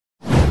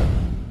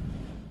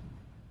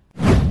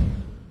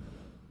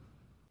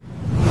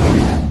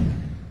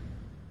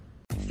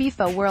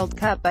FIFA World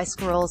Cup by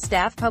Scroll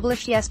staff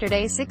published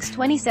yesterday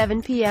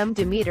 6:27 p.m.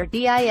 Demeter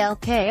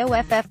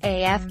DILKOFF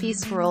AFP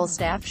Scroll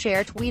staff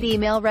share tweet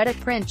email Reddit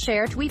print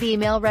share tweet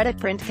email Reddit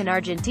print. Can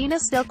Argentina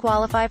still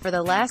qualify for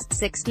the last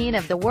 16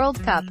 of the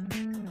World Cup?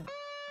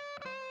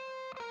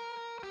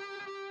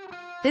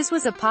 This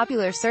was a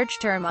popular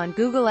search term on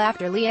Google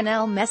after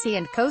Lionel Messi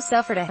and co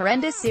suffered a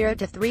horrendous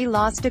 0-3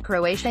 loss to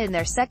Croatia in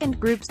their second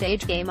group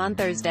stage game on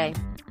Thursday.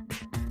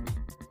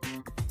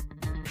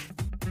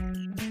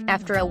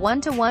 After a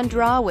 1-1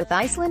 draw with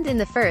Iceland in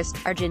the first,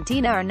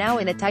 Argentina are now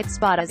in a tight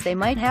spot as they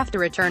might have to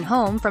return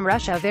home from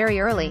Russia very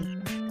early.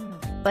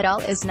 But all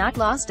is not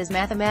lost as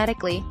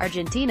mathematically,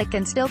 Argentina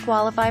can still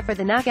qualify for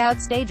the knockout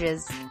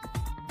stages.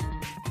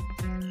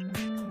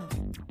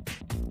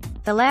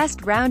 The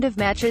last round of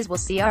matches will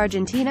see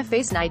Argentina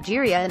face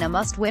Nigeria in a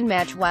must-win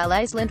match while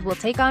Iceland will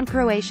take on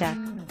Croatia.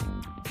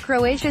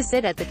 Croatia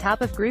sit at the top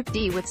of Group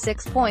D with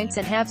 6 points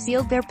and have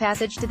sealed their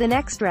passage to the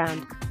next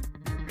round.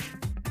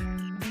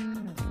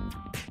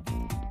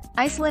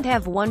 Iceland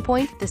have 1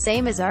 point, the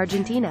same as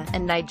Argentina,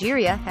 and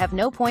Nigeria have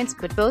no points,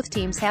 but both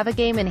teams have a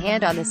game in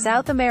hand on the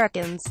South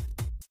Americans.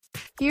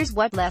 Here's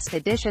what last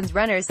edition's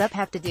runners-up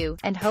have to do,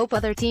 and hope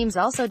other teams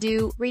also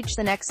do, reach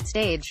the next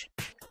stage.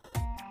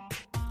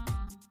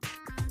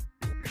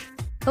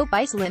 Hope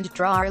Iceland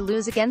draw or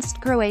lose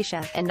against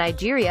Croatia, and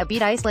Nigeria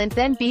beat Iceland,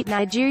 then beat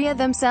Nigeria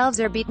themselves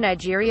or beat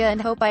Nigeria and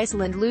hope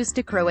Iceland lose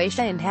to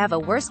Croatia and have a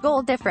worse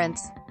goal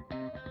difference.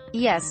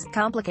 Yes,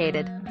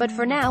 complicated. But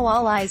for now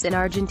all eyes in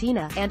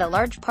Argentina, and a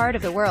large part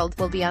of the world,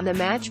 will be on the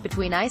match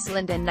between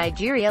Iceland and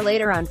Nigeria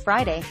later on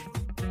Friday.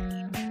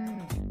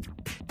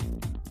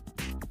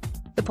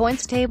 The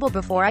points table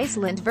before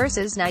Iceland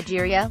versus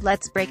Nigeria.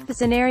 Let's break the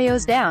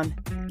scenarios down.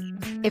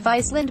 If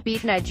Iceland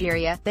beat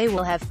Nigeria, they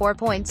will have 4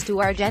 points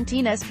to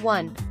Argentina's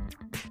 1.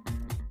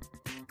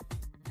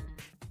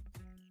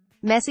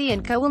 Messi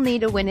and co will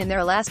need a win in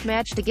their last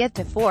match to get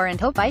to 4 and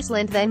hope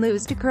Iceland then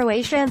lose to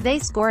Croatia and they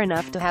score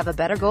enough to have a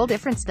better goal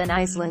difference than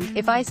Iceland.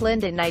 If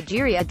Iceland and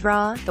Nigeria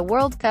draw, the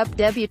World Cup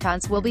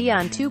debutants will be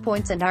on 2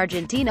 points and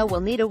Argentina will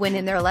need a win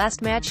in their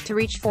last match to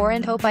reach 4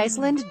 and hope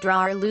Iceland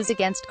draw or lose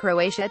against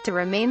Croatia to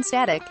remain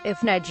static.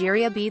 If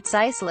Nigeria beats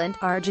Iceland,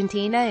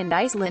 Argentina and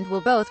Iceland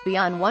will both be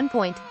on 1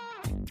 point.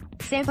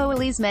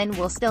 Sampaoli's men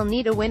will still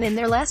need a win in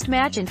their last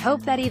match and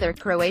hope that either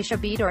Croatia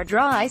beat or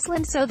draw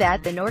Iceland so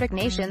that the Nordic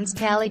nations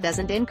tally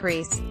doesn't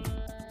increase.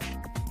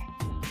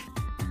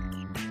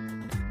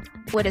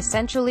 Would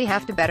essentially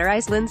have to better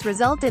Iceland's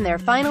result in their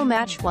final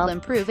match while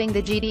improving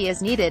the GD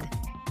as needed.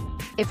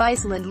 If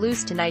Iceland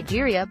lose to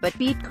Nigeria but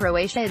beat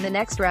Croatia in the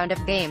next round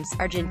of games,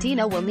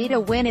 Argentina will need a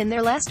win in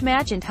their last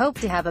match and hope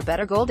to have a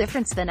better goal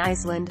difference than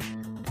Iceland.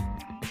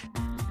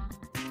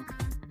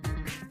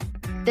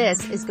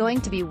 This is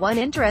going to be one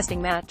interesting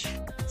match.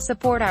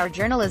 Support our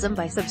journalism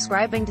by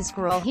subscribing to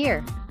Scroll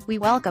here. We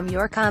welcome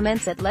your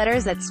comments at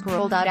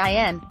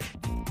letters@scroll.in.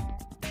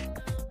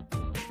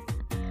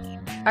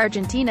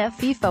 Argentina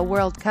FIFA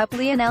World Cup.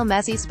 Lionel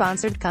Messi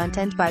sponsored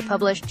content by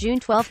published June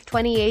 12,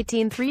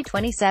 2018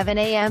 3:27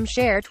 a.m.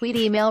 Share tweet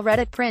email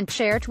Reddit print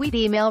share tweet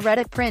email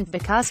Reddit print.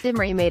 Because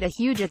Dimri made a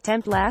huge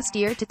attempt last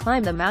year to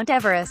climb the Mount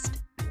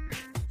Everest.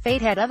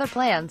 Fate had other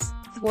plans.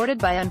 Thwarted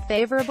by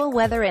unfavorable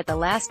weather at the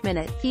last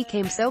minute, he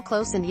came so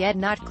close and yet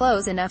not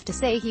close enough to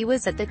say he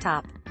was at the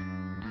top.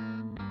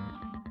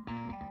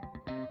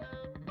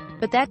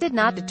 But that did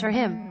not deter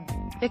him.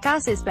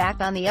 Vikas is back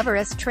on the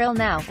Everest trail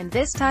now, and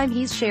this time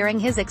he's sharing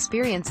his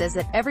experiences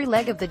at every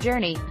leg of the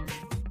journey.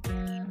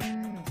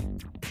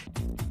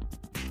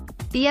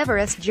 The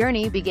Everest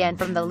journey began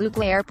from the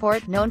Lukla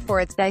airport, known for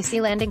its dicey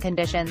landing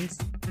conditions.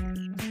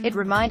 It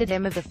reminded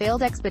him of the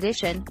failed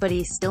expedition, but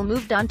he still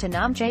moved on to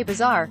Namche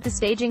Bazaar, the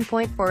staging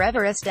point for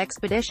Everest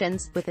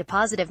expeditions, with a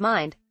positive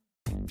mind.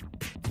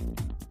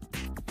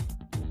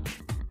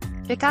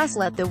 Vikas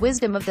let the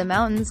wisdom of the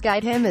mountains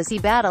guide him as he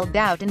battled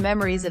doubt and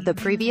memories of the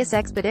previous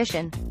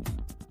expedition.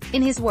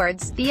 In his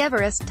words, the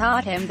Everest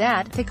taught him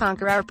that, to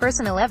conquer our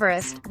personal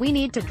Everest, we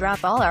need to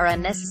drop all our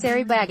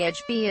unnecessary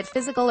baggage, be it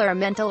physical or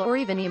mental or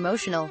even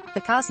emotional.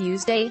 Vikas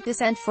used a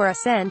descent for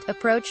ascent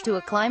approach to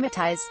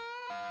acclimatize.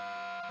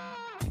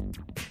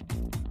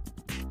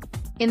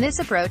 In this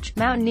approach,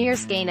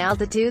 mountaineers gain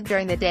altitude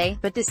during the day,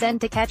 but descend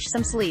to catch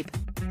some sleep.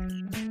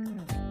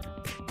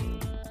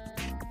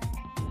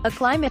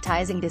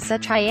 Acclimatizing to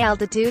such high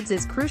altitudes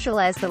is crucial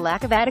as the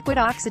lack of adequate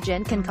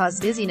oxygen can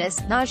cause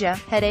dizziness, nausea,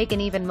 headache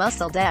and even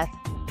muscle death.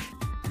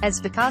 As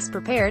Vikas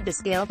prepared to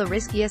scale the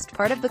riskiest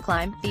part of the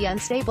climb, the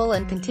unstable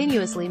and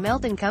continuously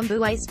melting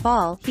Khumbu ice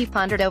fall, he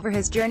pondered over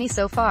his journey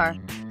so far.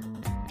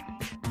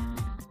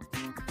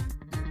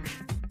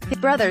 His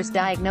brother's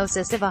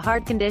diagnosis of a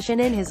heart condition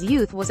in his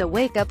youth was a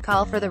wake-up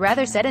call for the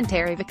rather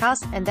sedentary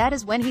Vikas, and that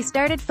is when he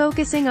started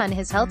focusing on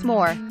his health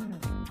more.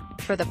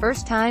 For the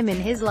first time in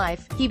his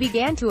life, he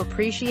began to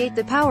appreciate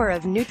the power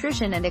of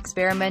nutrition and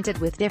experimented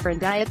with different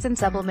diets and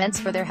supplements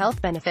for their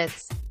health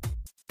benefits.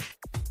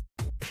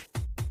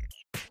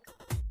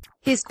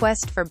 His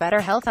quest for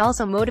better health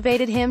also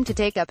motivated him to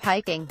take up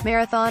hiking,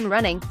 marathon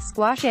running,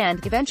 squash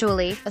and,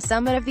 eventually, a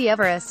summit of the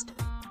Everest.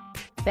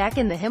 Back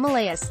in the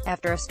Himalayas,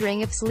 after a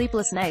string of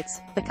sleepless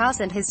nights, Vikas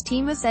and his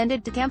team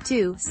ascended to Camp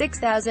 2,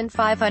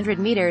 6,500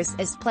 meters,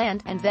 as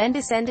planned, and then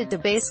descended to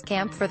base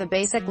camp for the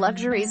basic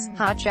luxuries,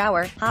 hot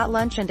shower, hot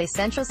lunch and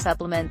essential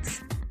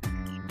supplements.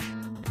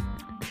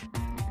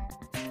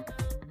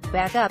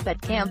 Back up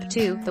at Camp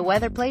 2, the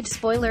weather played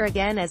spoiler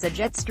again as a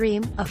jet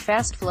stream, a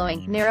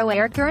fast-flowing, narrow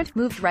air current,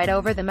 moved right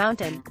over the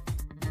mountain.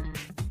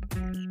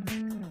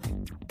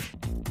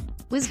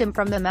 Wisdom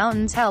from the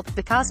mountains helped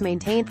Vikas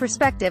maintain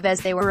perspective as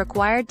they were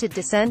required to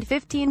descend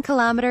 15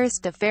 kilometers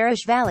to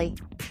Farish Valley.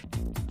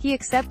 He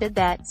accepted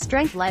that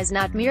strength lies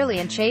not merely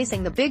in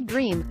chasing the big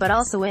dream, but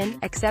also in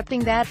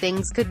accepting that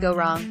things could go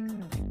wrong.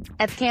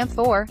 At Camp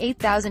 4,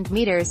 8,000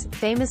 meters,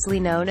 famously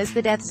known as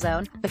the Death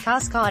Zone,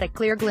 Vikas caught a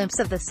clear glimpse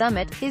of the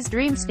summit, his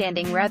dream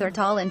standing rather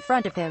tall in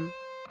front of him.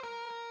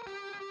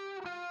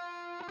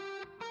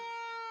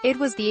 It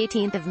was the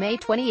 18th of May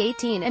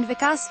 2018 and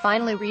Vikas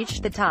finally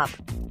reached the top.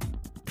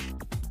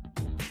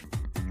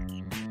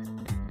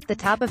 The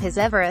top of his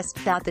Everest.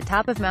 The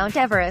top of Mount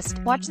Everest.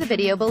 Watch the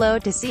video below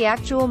to see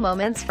actual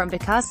moments from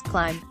Vikas'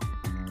 climb.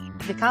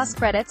 Vikas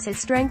credits his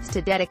strength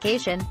to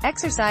dedication,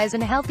 exercise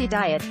and a healthy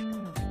diet.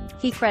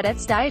 He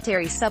credits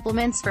dietary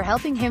supplements for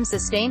helping him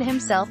sustain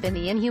himself in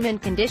the inhuman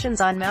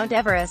conditions on Mount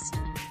Everest.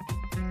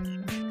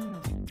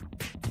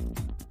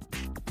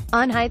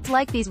 On heights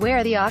like these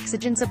where the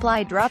oxygen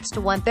supply drops to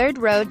 1/3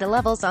 road to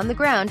levels on the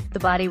ground, the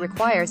body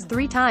requires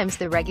 3 times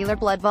the regular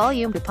blood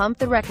volume to pump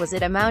the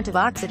requisite amount of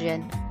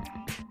oxygen.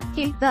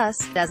 He, thus,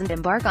 doesn't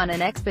embark on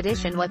an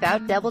expedition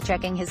without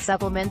double-checking his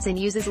supplements and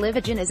uses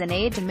Livogen as an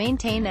aid to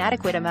maintain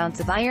adequate amounts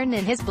of iron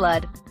in his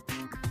blood.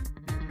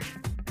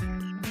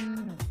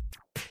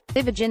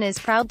 Livogen is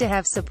proud to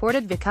have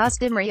supported Vikas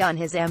Dimri on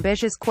his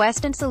ambitious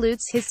quest and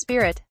salutes his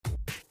spirit.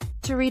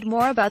 To read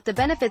more about the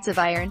benefits of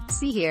iron,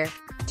 see here.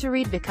 To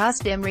read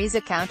Vikas Dimri's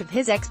account of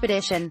his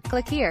expedition,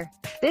 click here.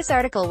 This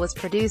article was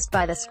produced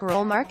by the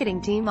Scroll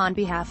marketing team on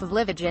behalf of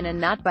Livogen and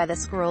not by the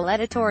Scroll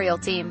editorial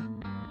team.